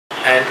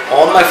and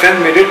all my friends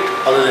made it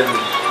other than me.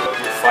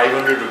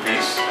 500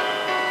 rupees,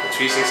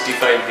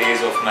 365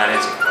 days of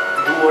managing.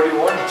 Do what you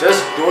want,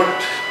 just don't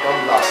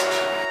come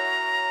last.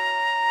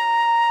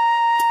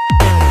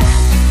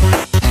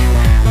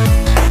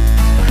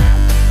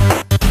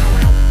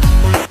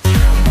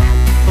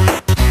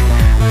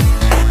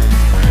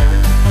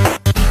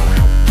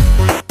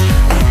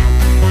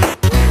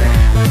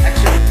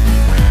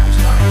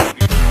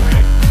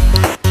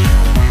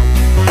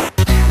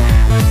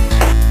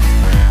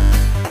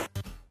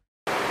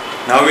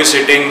 Now we're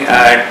sitting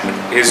at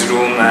his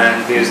room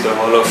and there's the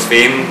Hall of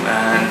Fame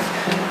and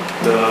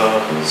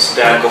the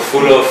stack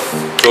full of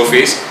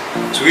trophies.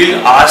 So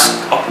we'll ask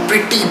a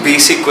pretty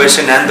basic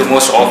question and the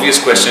most obvious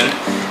question,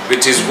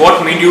 which is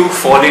what made you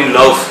fall in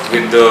love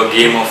with the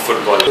game of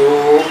football?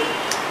 So,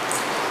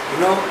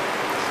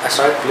 I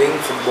started playing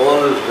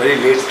football very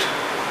late,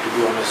 to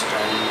be honest,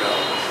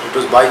 and it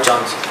was by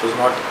chance. It was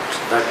not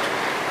that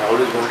I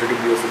always wanted to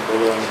be a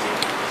footballer or anything.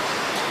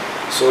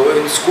 So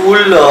in school,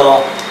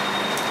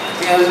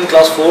 I think I was in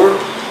class 4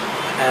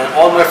 and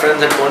all my friends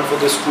had gone for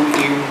the school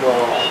team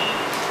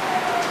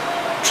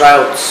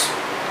tryouts,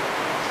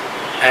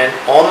 and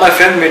all my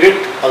friends made it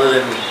other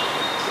than me.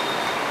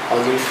 I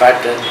was really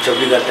fat and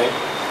chubby that time.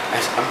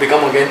 I've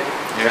become again.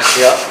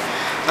 Yeah.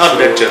 Not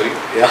that chubby.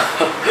 Yeah.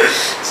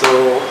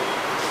 So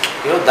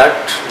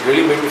that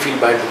really made me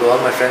feel bad because all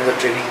my friends are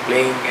training,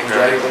 playing,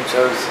 enjoying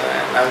themselves,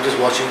 and I'm just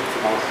watching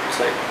from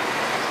outside.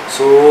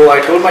 So I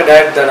told my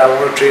dad that I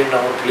want to train, I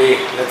want to play,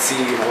 let's see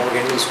if I want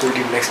to get into the school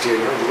team next year,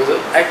 because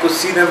I could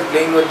see them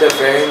playing with their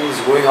friends,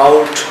 going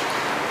out,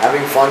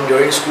 having fun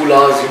during school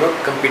hours,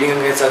 competing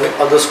against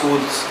other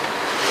schools,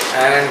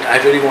 and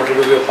I really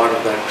wanted to be a part of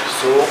that.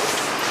 So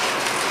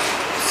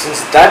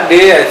since that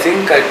day, I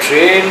think I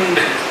trained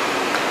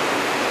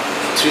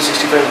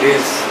 365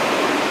 days.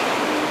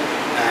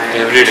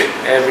 Every day?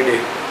 Every day.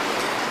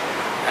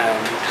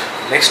 And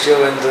next year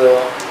when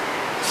the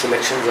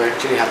selections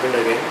actually happened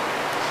again,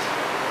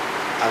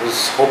 I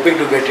was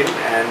hoping to get in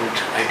and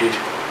I did.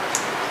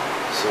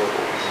 So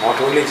not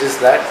only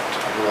just that,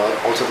 I was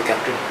also the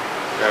captain.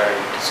 Right.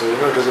 So it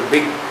was a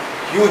big,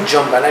 huge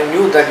jump, and I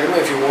knew that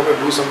if you want to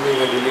do something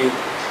and really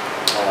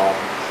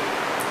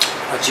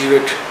achieve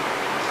it.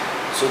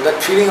 So that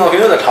feeling of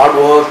that hard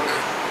work,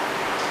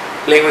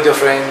 playing with your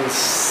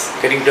friends,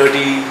 getting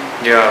dirty,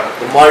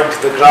 the mud,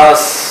 the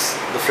grass,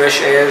 the fresh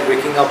air,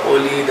 waking up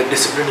early, the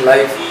disciplined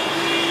life.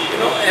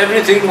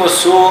 Everything was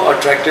so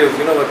attractive,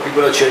 when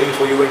people are cheering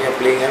for you when you're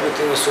playing,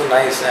 everything was so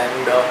nice,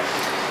 and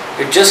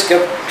it just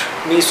kept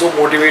me so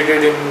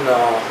motivated in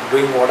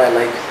doing what I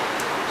like.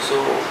 So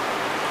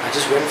I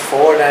just went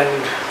forward, and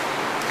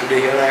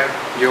today here I am.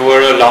 You were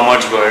a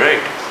Lamarch boy,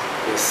 right?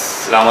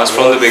 Yes. Lamarch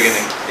from the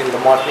beginning. In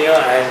Lamartnia,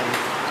 and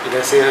you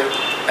can say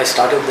I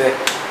started there.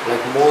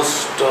 Like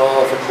most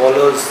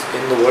footballers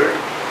in the world,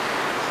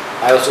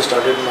 I also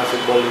started my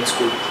football in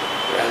school.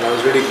 And I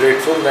was really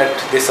grateful that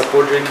they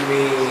supported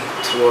me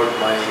throughout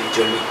my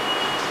journey.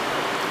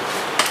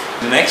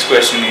 The next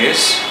question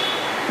is,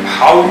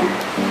 how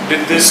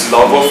did this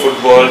love of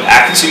football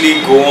actually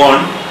go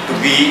on to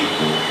be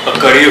a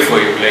career for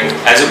you? Like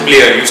as a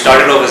player, you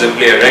started off as a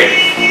player, right?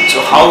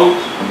 So how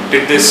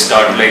did this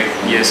start? Like,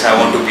 yes, I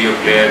want to be a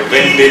player.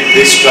 When did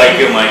this strike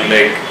your mind,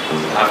 like,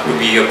 I have to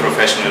be a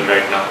professional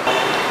right now?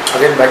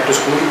 Again, back to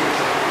school,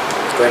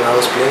 when I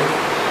was playing,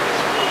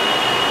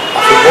 a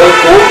football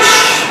coach,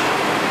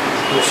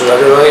 Mr.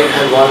 Rajaroy,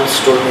 had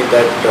once told me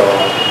that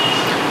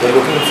they're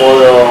looking for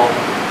a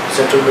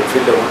central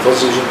midfielder on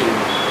first division team,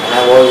 and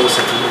I was a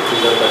central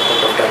midfielder at that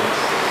point of time.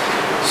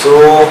 So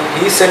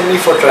he sent me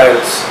for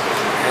trials,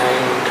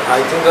 and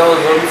I think I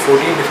was only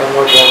 14 if I'm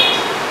not wrong,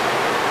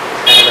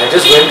 and I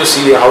just went to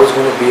see how it's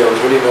going to be. I was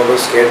really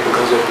nervous, scared,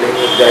 because we're playing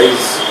with guys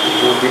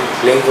who've been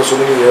playing for so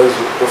many years,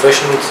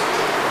 professionals,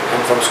 and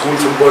from school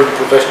football to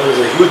professional is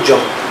a huge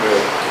jump.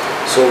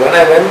 So when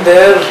I went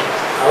there,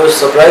 I was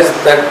surprised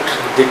that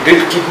they did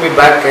keep me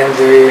back and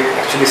they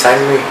actually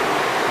signed me.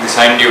 They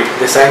signed you?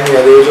 They signed me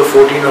at the age of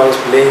 14. I was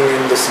playing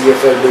in the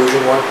CFL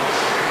Division 1,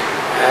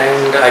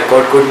 and I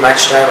got good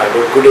match time, I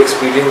got good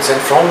experience,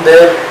 and from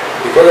there,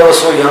 because I was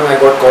so young, I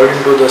got called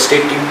into the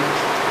state team.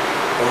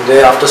 From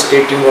there, after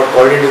state team, got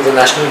called into the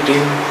national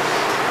team,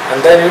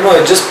 and then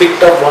it just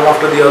picked up one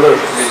after the other.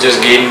 You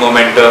just gained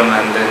momentum,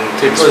 and then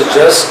it was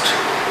just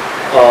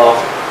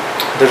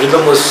the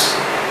rhythm was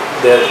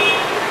there,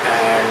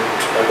 and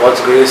by God's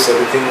grace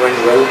everything went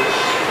well,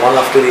 one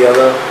after the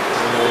other,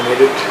 and I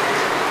made it.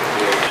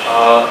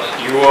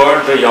 You are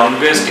the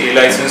youngest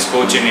A-licensed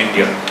coach in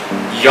India.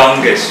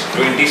 Youngest,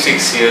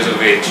 26 years of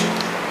age.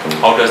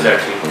 How does that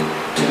feel?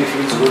 Actually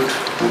feels good,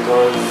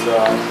 because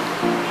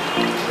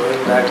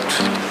knowing that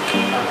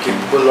I'm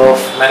capable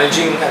of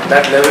managing at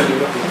that level,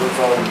 people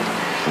from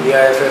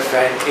AIFF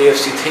and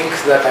AFC think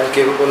that I'm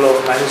capable of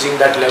managing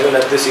that level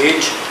at this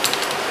age.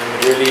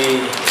 I'm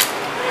really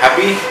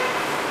happy,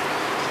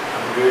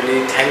 I'm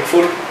really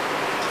thankful,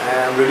 and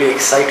I'm really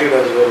excited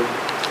as well,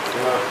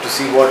 to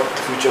see what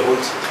the future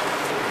holds.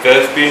 We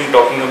have been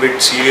talking a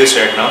bit serious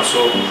right now,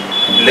 so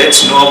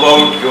let's know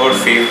about your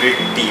favorite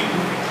team.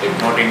 Like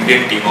not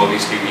Indian team,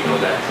 obviously we know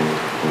that.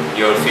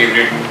 Your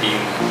favorite team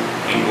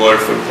in world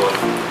football.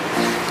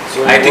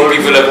 So I think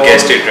people have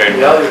guessed it right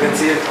now. Yeah, you can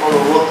see it all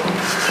over.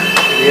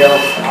 We have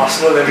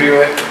Arsenal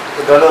everywhere.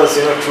 The Gunners,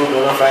 true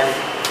Gunner fan.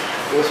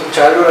 Because from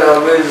childhood I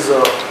always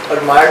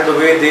admired the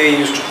way they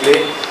used to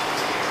play,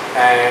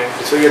 and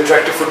it's very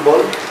attractive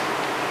football.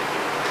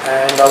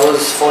 And I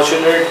was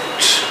fortunate,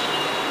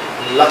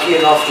 lucky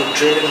enough to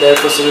train in their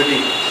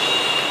facility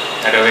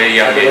At a very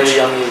young age.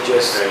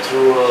 Yes, Right.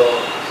 through a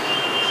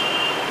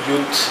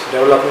youth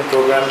development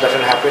program that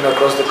had happened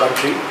across the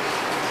country.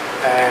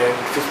 And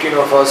 15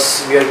 of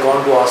us, we had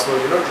gone to Arsenal,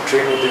 to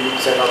train with the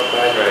youth setup,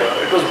 and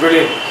Right. it was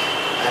brilliant.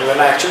 And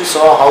when I actually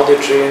saw how they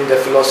train,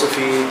 their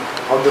philosophy,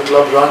 how the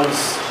club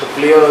runs, the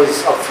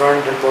players up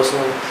front and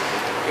personal,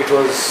 it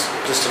was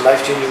just a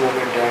life-changing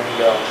moment.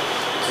 And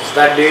since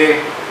that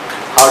day,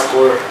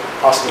 hardcore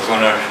Arsenal.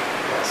 Gunner.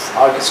 Yes,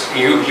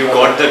 hardcore. You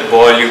got that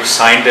ball, you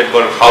signed that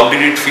ball. How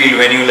did it feel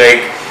when you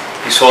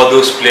saw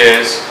those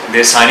players,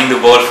 they're signing the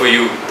ball for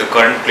you, the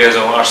current players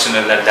of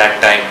Arsenal at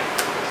that time?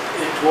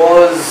 It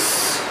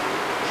was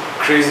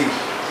crazy.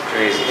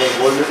 Crazy.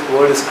 The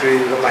word is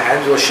crazy. My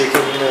hands were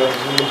shaking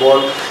in the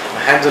ball.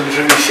 My hands were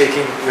literally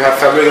shaking. You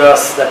have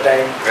Fabregas that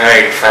time.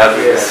 Right,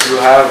 Fabregas. Yes. You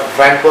have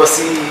Van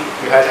Persie.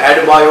 You had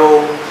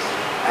Adebayo,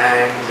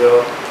 and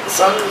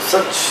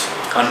such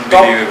top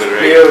Unbelievable,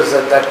 right? players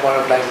at that point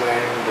of time.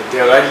 And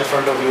they are right in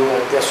front of you.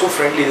 And they are so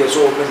friendly. They are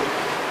so open.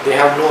 They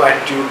have no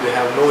attitude. They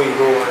have no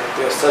ego. And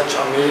they are such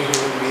amazing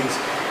human beings.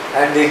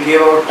 And they gave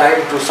out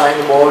time to sign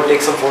the ball,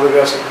 take some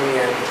photographs with me,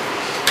 and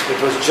it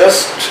was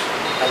just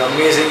an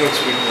amazing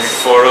experience.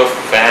 For a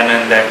fan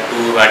and that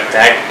too at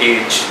that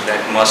age,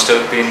 that must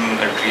have been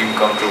a dream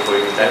come true for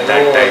you at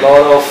that time. A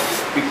lot of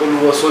people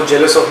who were so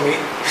jealous of me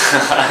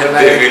when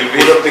They I will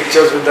be. put up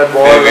pictures with that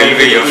ball. They will and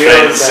be the your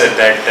players, friends at and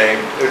that time.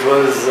 It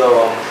was,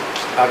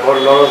 I got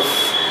a lot of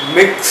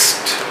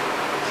mixed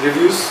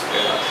reviews.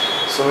 Yeah.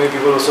 So many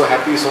people were so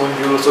happy, so many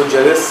people were so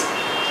jealous,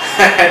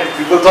 and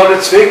people thought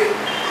it's fake.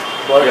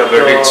 But, Yeah,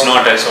 but it's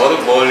not. I saw the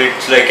ball,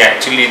 it's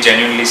actually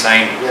genuinely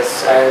signed.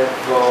 Yes, I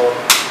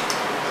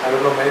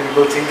don't know, many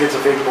people think it's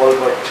a fake ball,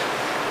 but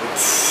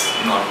it's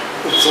Not.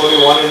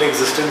 only one in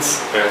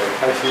existence, Right.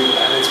 I feel,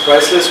 and it's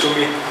priceless to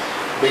me.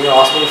 Being an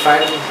Arsenal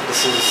fan,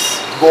 this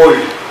is gold.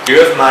 You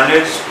have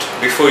managed,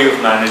 before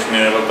you've managed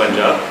Minerva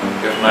Punjab,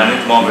 you have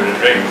managed Mohammedan,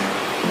 right?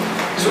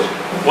 So,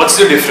 what's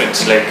the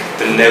difference? Like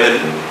the level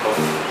of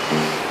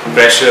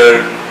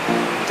pressure,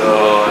 the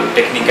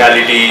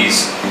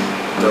technicalities,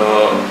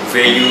 the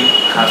way you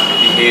have to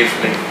behave,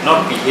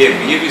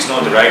 behave is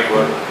not the right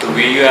word. The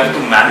way you have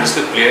to manage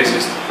the players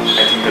is,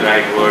 I think, the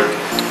right word.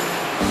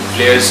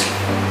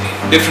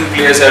 Different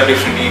players have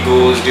different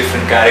egos,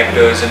 different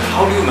characters, and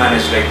how do you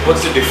manage,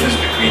 what's the difference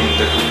between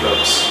the two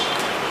clubs?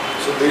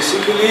 So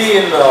basically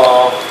in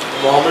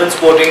Mohammedan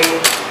sporting,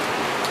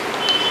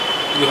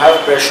 you have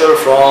pressure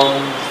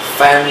from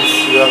fans,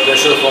 you have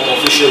pressure from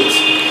officials.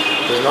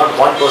 There's not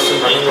one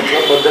person running the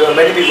club, but there are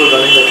many people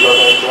running the club,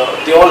 and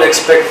they all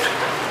expect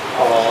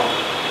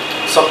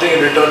something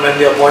in return when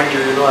they appoint you,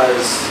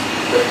 as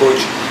the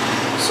coach.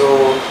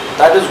 So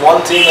that is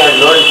one thing I've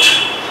learnt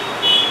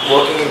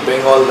working in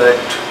Bengal, that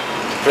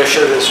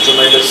pressure is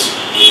tremendous.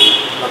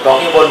 Now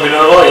talking about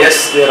Minerva,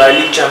 yes, they are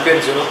I-League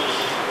champions,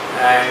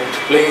 and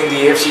playing in the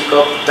AFC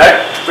Cup,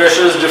 that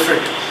pressure is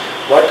different.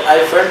 But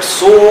I felt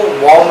so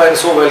warm and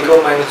so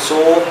welcome and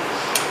so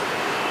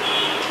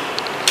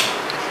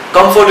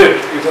comforted,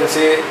 you can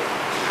say,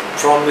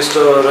 from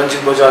Mr.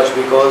 Ranjit Bajaj,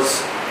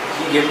 because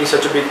he gave me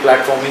such a big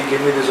platform, he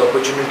gave me this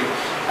opportunity,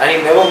 and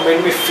he never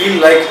made me feel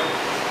like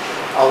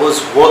I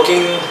was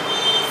working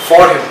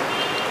for him.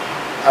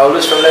 I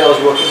always felt like I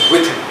was working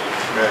with him.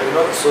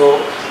 Right. So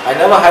I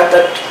never had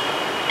that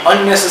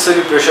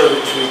unnecessary pressure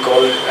which we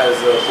call it as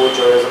a coach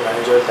or as a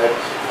manager, that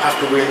you have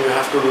to win, you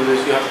have to do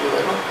this, you have to,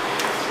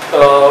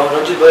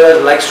 Ranjit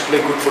Bhaiya likes to play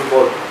good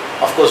football.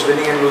 Of course,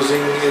 winning and losing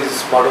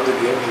is part of the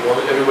game.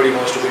 Everybody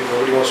wants to win,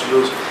 nobody wants to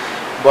lose.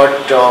 But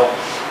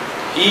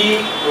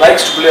he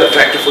likes to play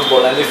attractive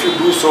football, and if you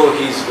do so,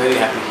 he's very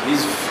happy.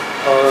 He's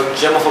a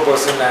gem of a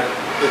person, and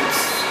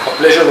it's a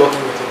pleasure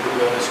working with him, to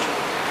be honest.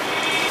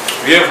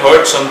 We have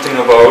heard something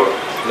about,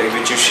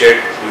 which you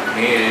shared with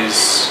me,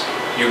 is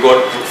you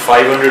got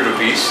 500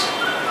 rupees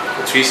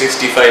for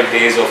 365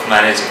 days of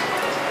managing.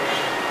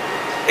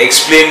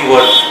 Explain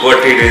what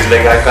it is.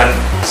 I can't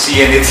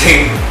see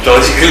anything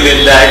logical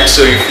in that,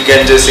 so if you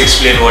can just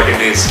explain what it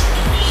is.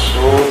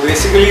 So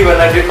basically, when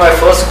I did my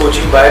first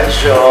coaching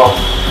batch,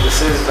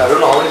 I don't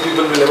know how many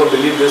people will ever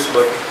believe this,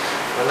 but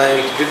when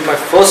I did my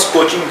first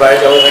coaching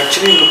batch, I was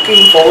actually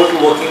looking forward to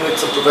working with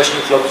some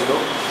professional clubs,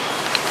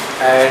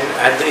 and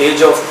at the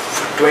age of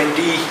 20,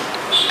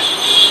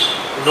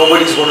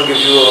 nobody's going to give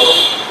you a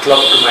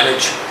club to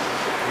manage.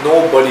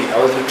 Nobody.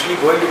 I was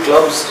literally going to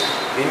clubs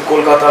in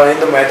Kolkata, in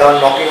the Maidan,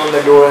 knocking on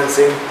the door and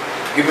saying,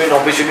 give me an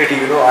opportunity,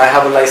 I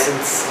have a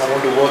license, I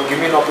want to work, give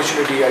me an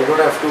opportunity, I don't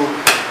have to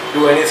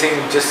do anything,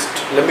 just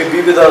let me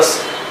be with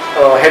us,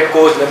 head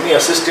coach, let me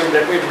assist him,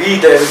 let me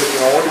be there with the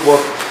team, I want to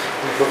work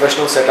in a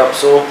professional setup.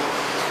 So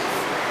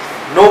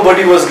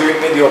nobody was giving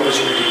me the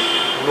opportunity.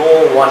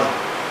 No one.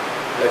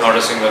 Like, Not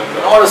a single.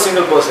 not a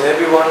single person.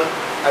 Everyone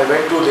I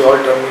went to, they all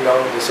turned me down.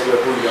 They said,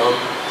 "You're too young.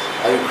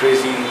 Are you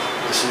crazy?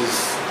 This is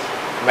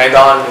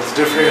Maidan. It's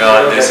different."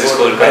 Yeah, this is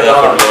Kolkata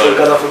football.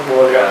 Kolkata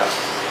football. Yeah.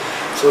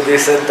 So they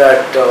said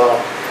that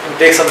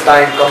take some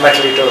time, come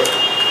back later.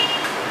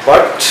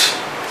 But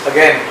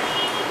again,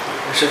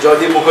 Mr.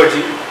 Jyoti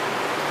Mukherjee,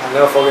 I'll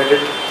never forget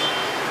it.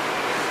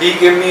 He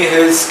gave me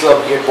his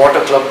club. He had bought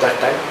a club that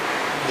time.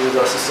 He was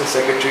the assistant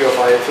secretary of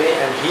IFA,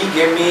 and he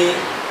gave me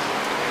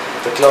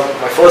the club,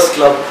 my first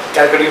club,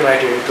 Calcutta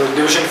United. It was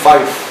Division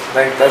 5.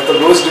 Like, that's the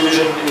lowest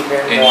division you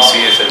can in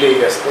CSL. play.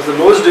 Yes, that's the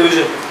lowest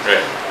division.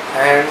 Right.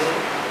 And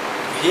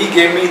he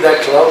gave me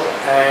that club,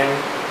 and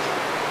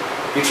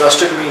he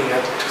trusted me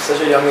at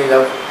such a young age.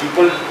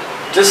 People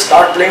just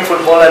start playing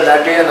football at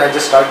that age, and I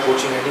just started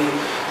coaching, and he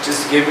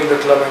just gave me the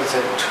club and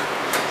said,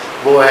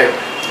 "Go ahead.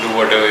 Do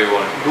whatever you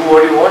want. Do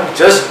what you want.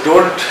 Just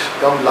don't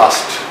come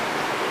last."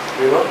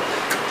 You know,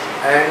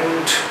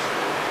 and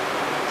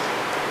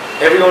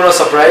everyone was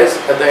surprised.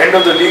 At the end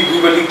of the league,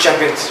 we were league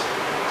champions.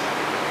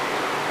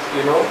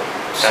 You know,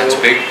 That's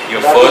so big.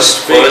 Your that was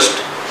big. first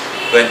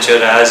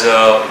venture as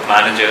a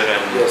manager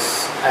and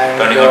Yes, and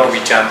turning out to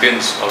be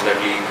champions of that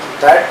league.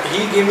 that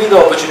he gave me the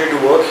opportunity to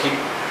work.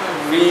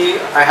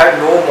 I had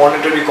no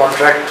monetary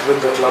contract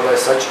with the club as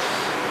such,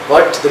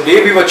 but the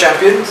day we were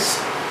champions,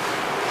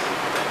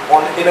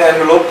 in an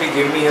envelope he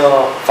gave me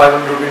a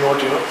 500 rupee note,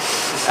 you know,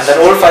 and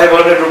that old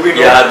 500 rupee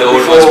note. Yeah, the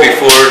old was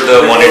before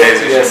the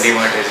monetization, yes.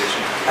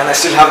 demonetization. And I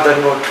still have that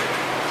note.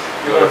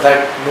 You know,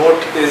 that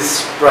note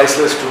is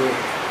priceless to me.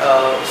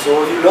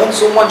 So you learn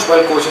so much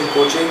while coaching.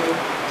 Coaching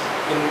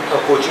in a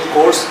coaching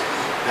course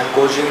and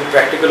coaching in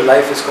practical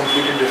life is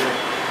completely different.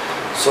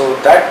 So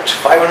that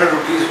 500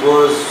 rupees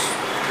was,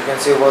 you can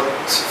say, worth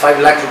 5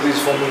 lakh rupees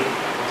for me,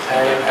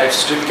 and I've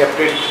still kept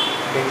it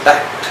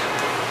intact.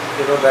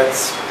 You know,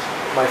 that's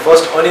my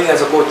first earning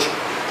as a coach.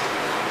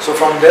 So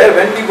from there,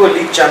 when we were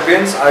league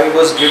champions, I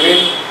was given,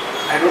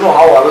 I don't know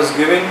how, I was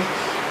given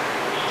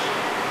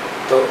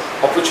the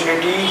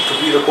opportunity to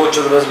be the coach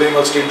of the West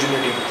Bengal State Junior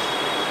team.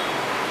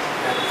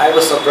 And I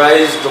was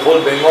surprised, the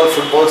whole Bengal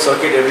football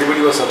circuit,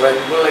 everybody was surprised.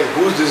 People were like,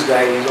 who's this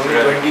guy? He's only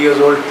 20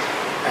 years old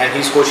and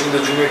he's coaching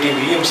the junior team.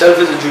 He himself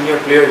is a junior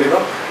player, you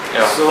know.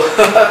 Yeah. So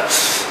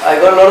I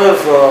got a lot of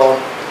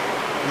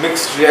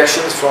mixed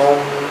reactions from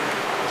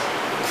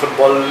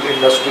football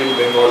industry in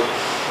Bengal.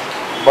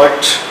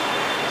 But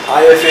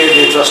IFA,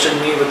 they trusted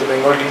me with the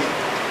Bengal team,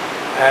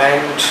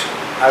 and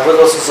I was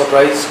also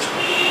surprised.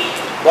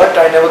 But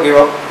I never gave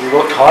up. We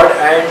worked hard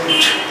and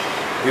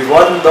we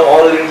won the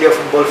All India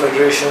Football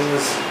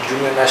Federation's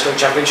Junior National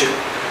Championship.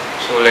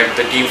 So like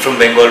the team from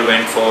Bengal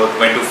went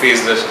to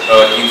face the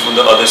team from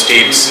the other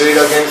states. We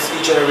played against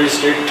each and every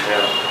state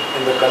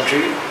in the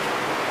country,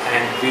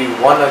 and we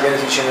won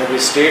against each and every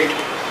state,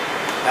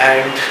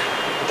 and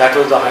that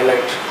was the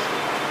highlight.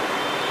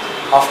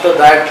 After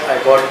that, I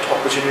got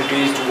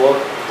opportunities to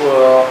work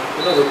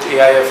with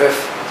AIFF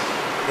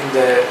in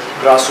the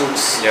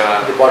grassroots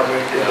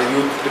department, in the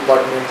youth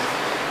department,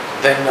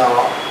 then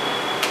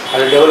as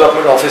a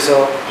development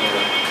officer.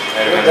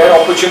 Then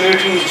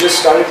opportunities just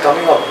started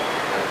coming up.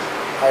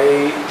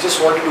 I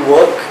just wanted to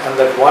work, and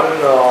that one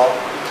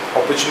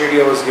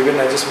opportunity I was given,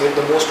 I just made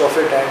the most of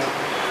it, and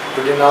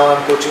today now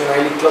I'm coaching an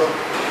I-League club.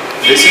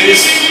 This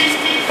is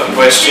a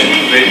question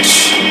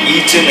which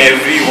each and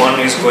every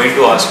one is going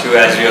to ask you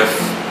as you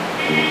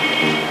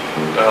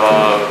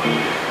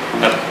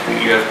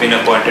have been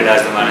appointed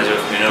as the manager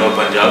of Minerva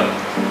Punjab.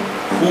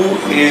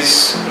 Who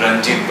is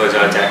Ranjit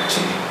Bajaj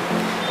actually?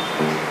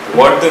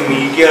 What the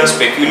media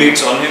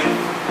speculates on him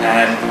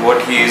and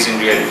what he is in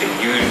reality.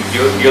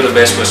 You're the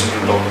best person to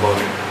talk about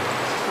it.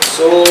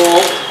 So,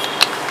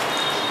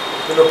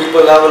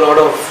 people have a lot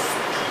of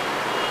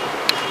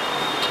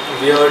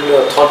weird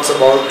thoughts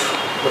about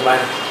the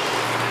man.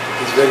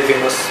 He's very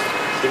famous,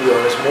 to be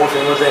honest, more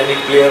famous than any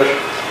player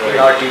in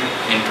our team.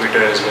 In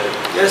Twitter as well.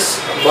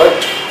 Yes, but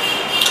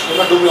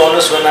to be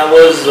honest, when I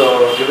was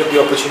given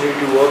the opportunity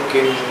to work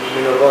in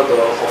Minerva, the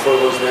offer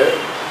was there.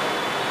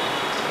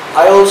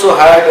 I also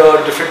had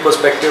a different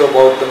perspective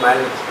about the man,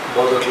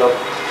 about the club.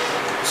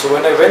 So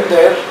when I went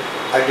there,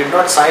 I did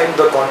not sign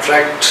the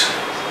contract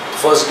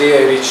first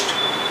day I reached.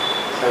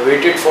 I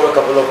waited for a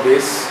couple of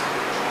days.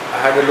 I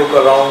had a look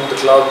around the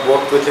club,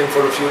 worked with him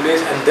for a few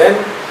days, and then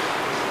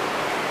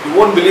you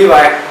won't believe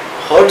I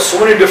heard so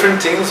many different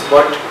things,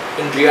 but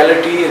in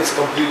reality it's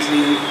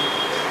completely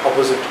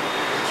opposite.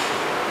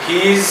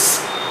 He's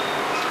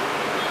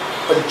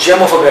a gem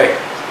of a guy.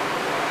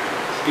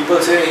 People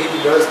say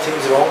he does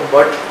things wrong,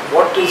 but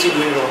what is he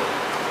doing wrong?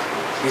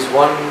 He's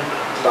won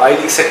the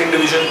I-League 2nd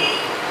division,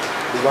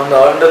 he's won the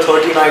under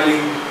 13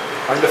 I-League,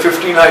 under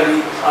 15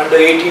 I-League, under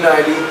 18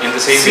 I-League, in the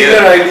same senior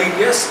year. I-League,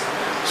 yes.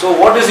 So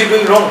what is he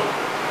doing wrong?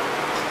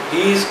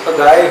 He's a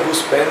guy who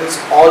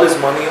spends all his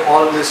money,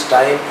 all his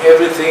time,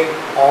 everything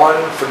on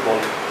football.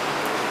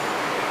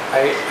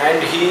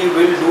 And he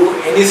will do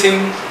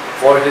anything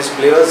for his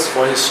players,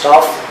 for his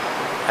staff,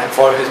 and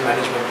for his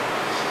management.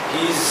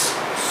 He's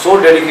so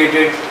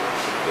dedicated.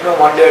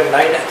 one day at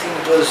night, I think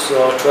it was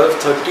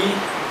 12:30,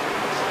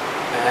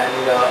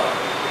 and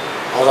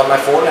I was on my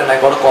phone and I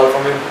got a call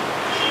from him.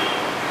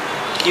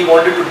 He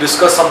wanted to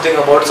discuss something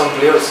about some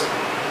players.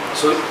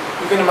 So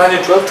you can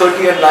imagine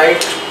 12:30 at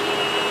night,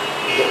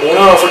 the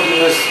owner of a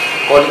team is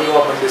calling you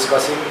up and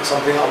discussing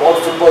something about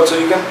football. So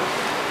you can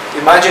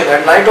imagine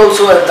at night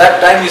also, at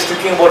that time he's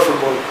thinking about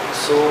football.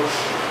 So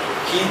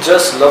he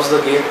just loves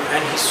the game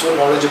and he's so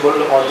knowledgeable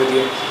about the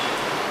game.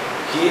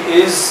 He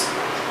is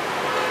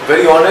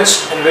very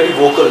honest and very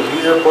vocal.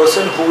 He's a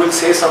person who will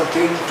say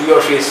something to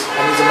your face,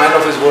 and he's a man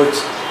of his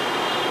words.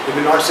 He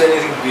will not say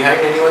anything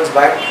behind anyone's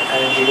back,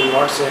 and he will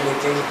not say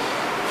anything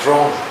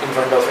wrong in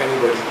front of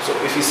anybody. So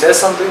if he says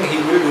something, he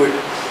will do it.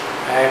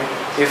 And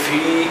if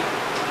he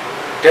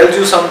tells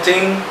you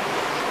something,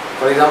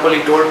 for example,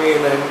 he told me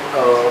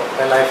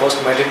when I first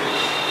met him,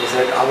 he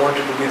said, I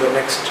wanted to be the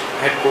next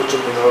head coach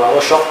of Minerva. I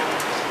was shocked.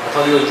 I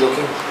thought he was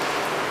joking.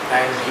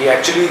 And he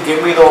actually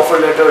gave me the offer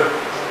letter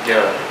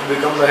to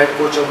become the head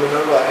coach of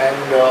Minerva. And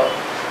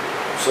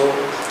so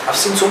I've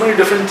seen so many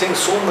different things,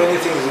 so many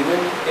things, even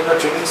in a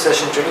training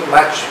session, training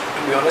match, to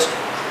be honest.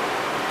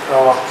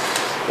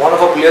 One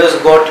of our players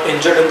got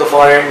injured in the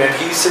far end, and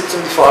he sits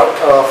in the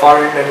far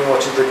end and he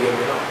watches the game,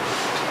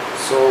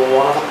 So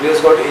one of our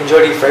players got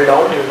injured, he fell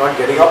down, he was not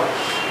getting up.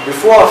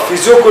 Before our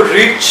physio could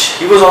reach,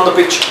 he was on the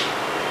pitch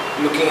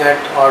looking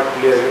at our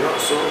player,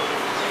 So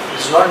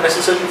it's not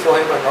necessary for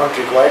him and not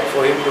required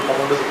for him to come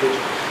onto the pitch.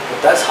 But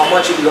that's how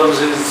much he loves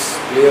his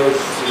players,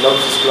 he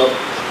loves his club.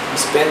 He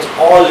spends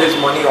all his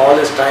money, all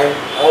his time,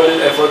 all his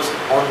efforts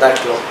on that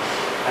club.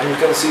 And you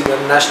can see the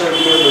national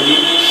team in the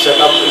league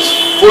setup is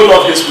full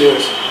of his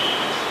players.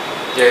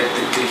 Yeah,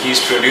 he's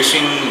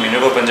producing,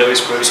 Minerva Punjab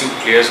is producing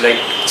players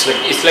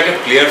it's like a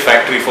player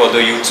factory for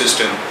the youth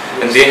system.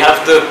 Yes. And they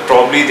have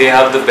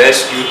the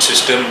best youth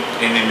system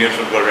in Indian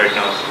football right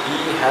now.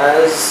 He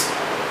has,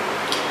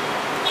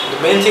 the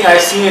main thing I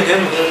see in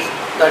him is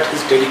that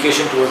his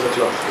dedication towards the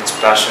club. It's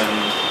passion.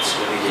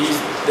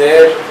 He's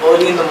there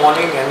early in the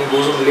morning and he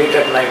goes on late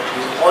at night.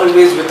 He's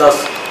always with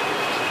us.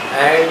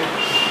 And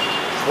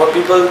what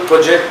people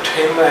project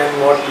him and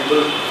what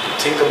people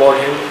think about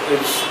him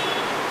is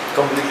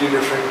completely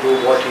different to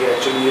what he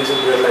actually is in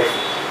real life.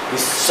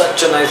 He's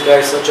such a nice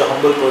guy, such a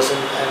humble person,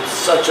 and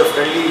such a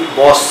friendly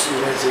boss, you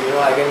can say.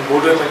 I can go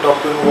to him and talk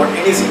to him about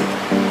anything,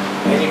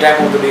 any time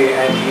of the day,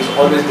 and he's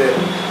always there.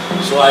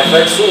 So I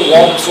felt so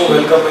warm, so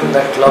welcome in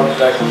that club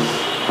that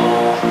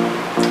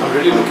I'm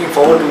really looking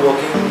forward to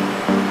working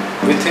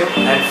with him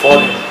and for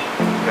him.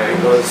 Right.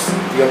 Because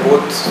we are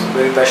both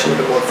very passionate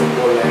about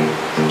football, and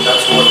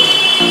that's what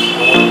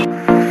I want.